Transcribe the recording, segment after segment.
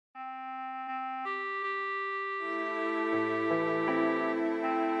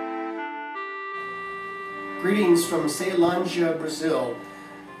Greetings from Ceilândia, Brazil.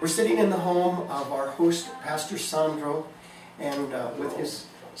 We're sitting in the home of our host, Pastor Sandro, and with his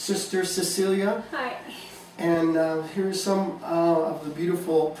sister Cecilia. Hi. And here's some of the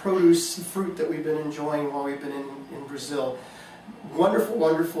beautiful produce, fruit that we've been enjoying while we've been in Brazil. Wonderful,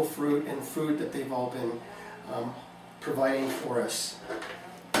 wonderful fruit and food that they've all been providing for us.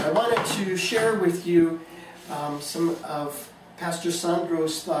 I wanted to share with you some of Pastor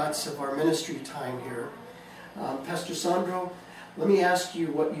Sandro's thoughts of our ministry time here. Pastor Sandro, let me ask you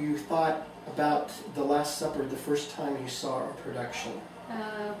what you thought about the Last Supper the first time you saw our production.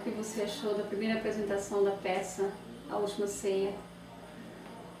 O que você achou da primeira apresentação da peça, A Última Ceia?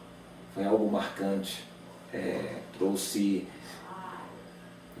 Foi algo marcante, trouxe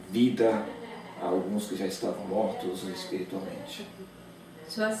vida a alguns que já estavam mortos espiritualmente.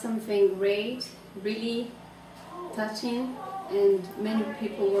 It was something great, really touching, and many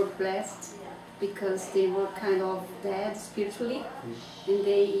people were blessed because they were kind of dead spiritually, and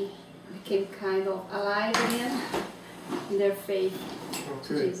they became kind of alive again in their faith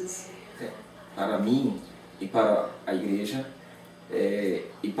to Jesus. Para mim e para a igreja,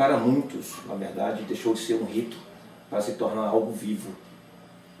 e para muitos, na verdade, deixou de ser um rito para se tornar algo vivo.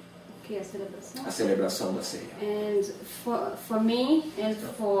 O que é a celebração? A celebração da ceia. And for me and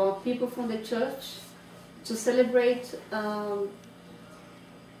for people from the church, to celebrate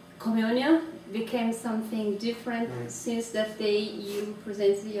communion became something different since that day you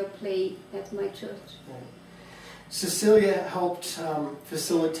presented your play at my church. Cecilia helped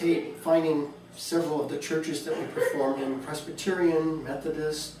facilitate finding several of the churches that we performed in: Presbyterian,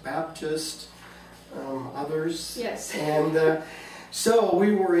 Methodist, Baptist, others. Yes. And so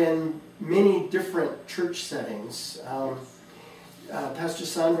we were in many different church settings. Pastor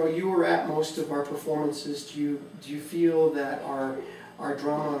Sandro, you were at most of our performances. Do you feel that our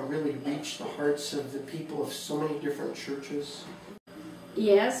drama really reached the hearts of the people of so many different churches?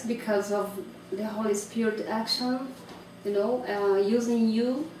 Yes, because of the Holy Spirit action, using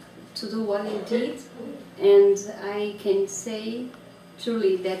you to do what you did, and I can say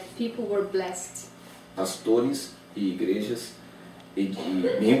truly that people were blessed. Pastores e igrejas e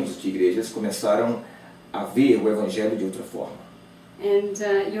membros de igrejas começaram a ver o evangelho de outra forma. And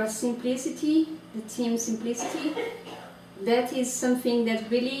your simplicity, the team simplicity, that is something that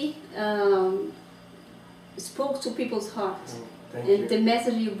really spoke to people's hearts. Thank and you. The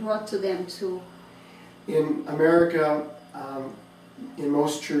message you brought to them too. In America, in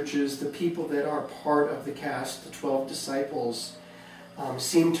most churches, the people that are part of the cast, the 12 disciples,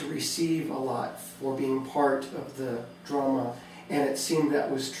 seem to receive a lot for being part of the drama, and it seemed that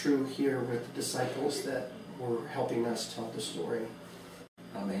was true here with the disciples that were helping us tell the story.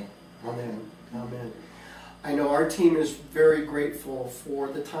 Amém. Amen. Amen. I know our team is very grateful for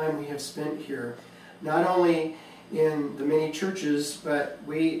the time we have spent here, not only in the many churches, but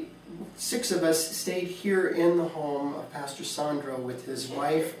 6 of us stayed here in the home of Pastor Sandro with his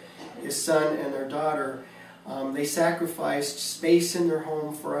wife, his son, and their daughter. They sacrificed space in their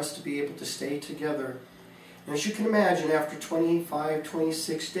home for us to be able to stay together. And as you can imagine, after 25,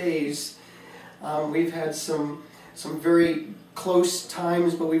 26 days, we've had some very close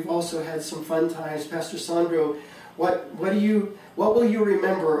times, but we've also had some fun times. Pastor Sandro, what will you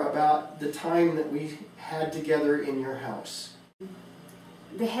remember about the time that we had together in your house?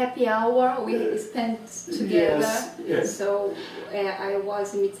 The happy hour we spent together. Yes. So I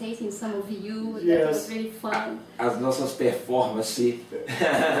was imitating some of you. Yes. That was really fun. As nossas performances.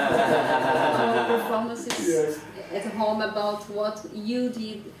 Our performances Yes. at home about what you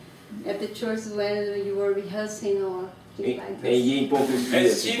did at the church when you were rehearsing or things like this. Em poucos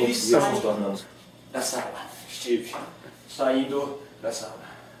dias nos tornamos. Da sala, Steve, saindo da sala.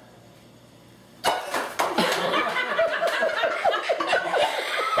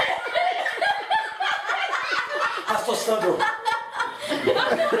 Pastor Sandro.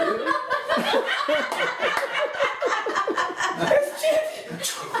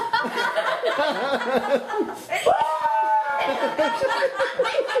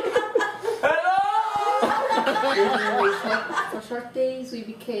 For short days we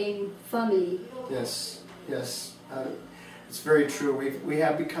became family. Yes. It's very true. We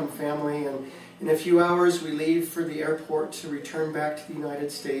have become family, and in a few hours we leave for the airport to return back to the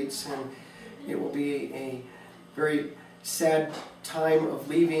United States, and it will be a very sad time of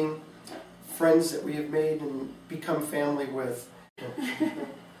leaving friends that we have made and become family with.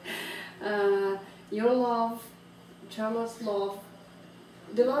 Your love, Charlotte's love,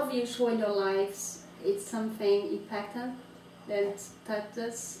 the love you show in your lives, it's something impactant that touched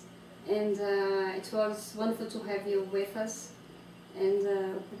us, and it was wonderful to have you with us, and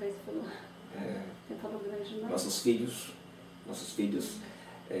we're grateful. Você falou grande demais. nossos filhos,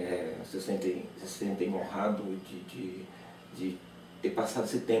 se sentem honrados de ter passado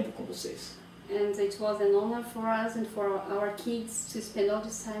esse tempo com vocês. And it was an honor for us and for our kids to spend all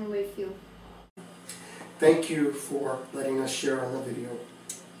this time with you. Thank you for letting us share on the video.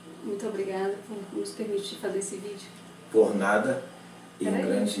 Muito obrigada por nos permitir fazer esse vídeo. Por nada, e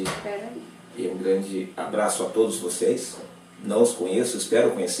um grande abraço a todos vocês. Não os conheço,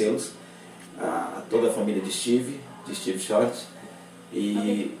 espero conhecê-los. A toda a família de Steve Short.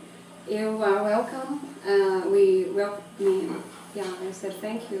 E You are welcome. We welcome. Yeah, I said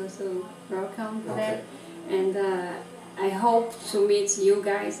thank you. So welcome for that. And I hope to meet you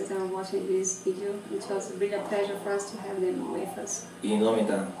guys that are watching this video. It was really a pleasure for us to have them with us. em nome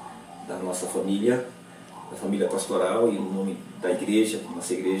da nossa família, da família pastoral e em nome da igreja, da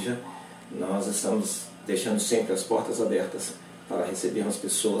nossa igreja, nós estamos deixando sempre as portas abertas para recebermos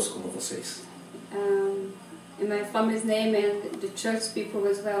pessoas como vocês. In my family's name and the church people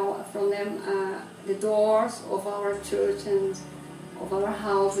as well, from them, the doors of our church and of our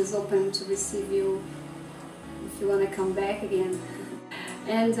house is open to receive you if you want to come back again.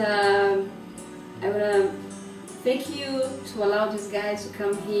 And I want to thank you to allow these guys to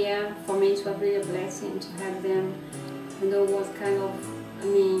come here. For me it was really a blessing to have them. I know what kind of,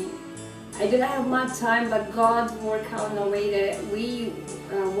 I didn't have much time, but God worked out in a way that we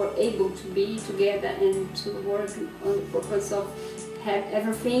were able to be together and to work on the purpose of have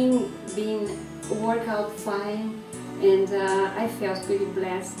everything being worked out fine. And I felt really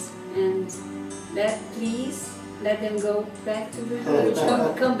blessed. And please let them go back to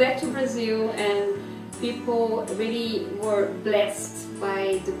Brazil, come back to Brazil. And people really were blessed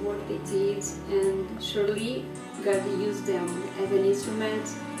by the work they did, and surely God used them as an instrument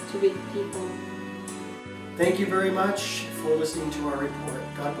to reach people. Thank you very much for listening to our report.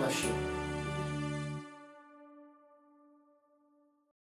 God bless you.